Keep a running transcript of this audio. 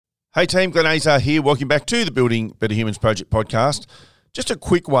Hey team, Glenn Azar here. Welcome back to the Building Better Humans Project podcast. Just a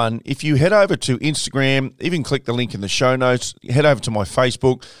quick one. If you head over to Instagram, even click the link in the show notes, head over to my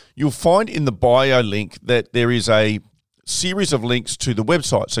Facebook, you'll find in the bio link that there is a series of links to the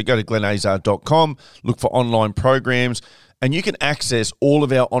website. So go to glenazar.com, look for online programs, and you can access all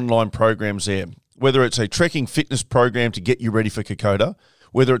of our online programs there. Whether it's a trekking fitness program to get you ready for Kokoda,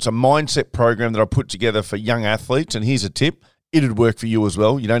 whether it's a mindset program that I put together for young athletes, and here's a tip, it'd work for you as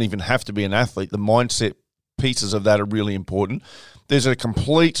well. You don't even have to be an athlete. The mindset pieces of that are really important. There's a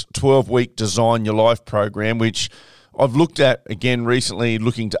complete 12-week Design Your Life program, which I've looked at again recently,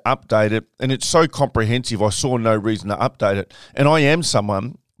 looking to update it, and it's so comprehensive, I saw no reason to update it. And I am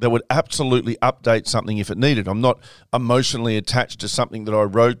someone that would absolutely update something if it needed. I'm not emotionally attached to something that I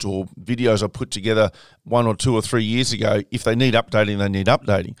wrote or videos I put together 1 or 2 or 3 years ago. If they need updating, they need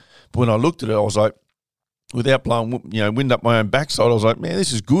updating. But when I looked at it, I was like, without blowing wind up my own backside, I was like, man,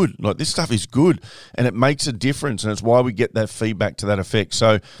 this is good. Like, this stuff is good, and it makes a difference, and it's why we get that feedback to that effect.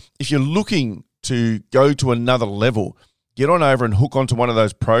 So if you're looking to go to another level, get on over and hook onto one of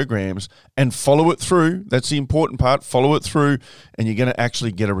those programs and follow it through. That's the important part. Follow it through, and you're going to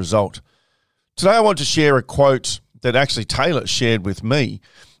actually get a result. Today I want to share a quote that actually Taylor shared with me,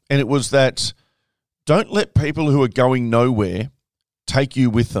 and it was that, don't let people who are going nowhere take you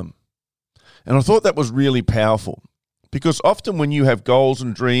with them. And I thought that was really powerful, because often when you have goals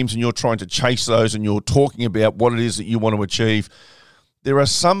and dreams and you're trying to chase those and you're talking about what it is that you want to achieve, there are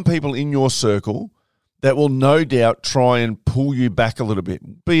some people in your circle that will no doubt try and pull you back a little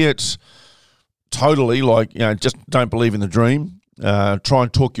bit, be it totally like, just don't believe in the dream, try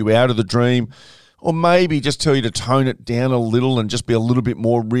and talk you out of the dream, or maybe just tell you to tone it down a little and just be a little bit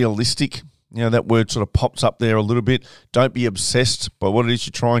more realistic. That word sort of pops up there a little bit. Don't be obsessed by what it is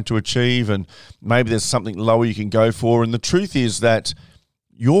you're trying to achieve, and maybe there's something lower you can go for. And the truth is that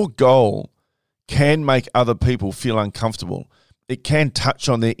your goal can make other people feel uncomfortable. It can touch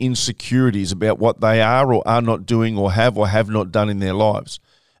on their insecurities about what they are or are not doing or have not done in their lives.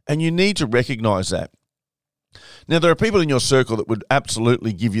 And you need to recognize that. Now, there are people in your circle that would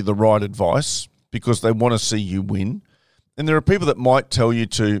absolutely give you the right advice because they want to see you win. And there are people that might tell you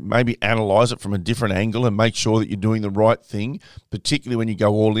to maybe analyze it from a different angle and make sure that you're doing the right thing, particularly when you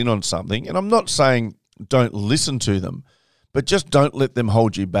go all in on something. And I'm not saying don't listen to them, but just don't let them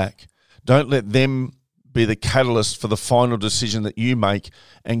hold you back. Don't let them be the catalyst for the final decision that you make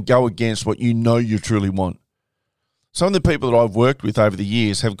and go against what you know you truly want. Some of the people that I've worked with over the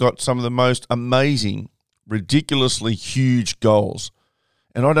years have got some of the most amazing, ridiculously huge goals.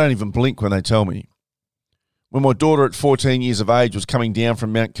 And I don't even blink when they tell me. When my daughter at 14 years of age was coming down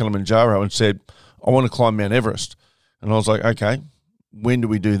from Mount Kilimanjaro and said, I want to climb Mount Everest. And I was like, okay, when do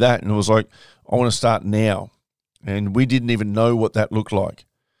we do that? And it was like, I want to start now. And we didn't even know what that looked like.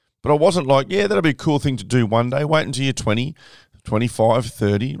 But I wasn't like, yeah, that'll be a cool thing to do one day. Wait until you're 20, 25,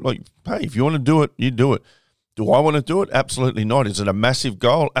 30. Like, hey, if you want to do it, you do it. Do I want to do it? Absolutely not. Is it a massive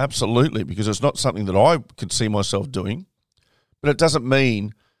goal? Absolutely, because it's not something that I could see myself doing. But it doesn't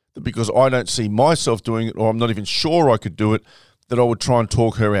mean that because I don't see myself doing it, or I'm not even sure I could do it, that I would try and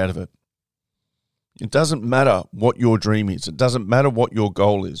talk her out of it. It doesn't matter what your dream is. It doesn't matter what your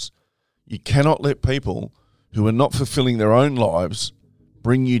goal is. You cannot let people who are not fulfilling their own lives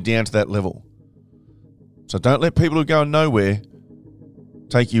bring you down to that level. So don't let people who are going nowhere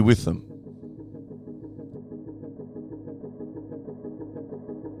take you with them.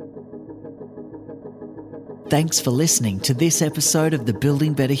 Thanks for listening to this episode of the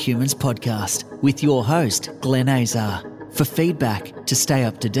Building Better Humans podcast with your host, Glenn Azar. For feedback, to stay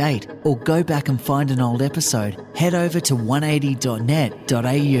up to date, or go back and find an old episode, head over to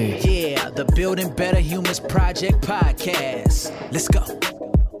 180.net.au. Yeah, the Building Better Humans Project podcast. Let's go.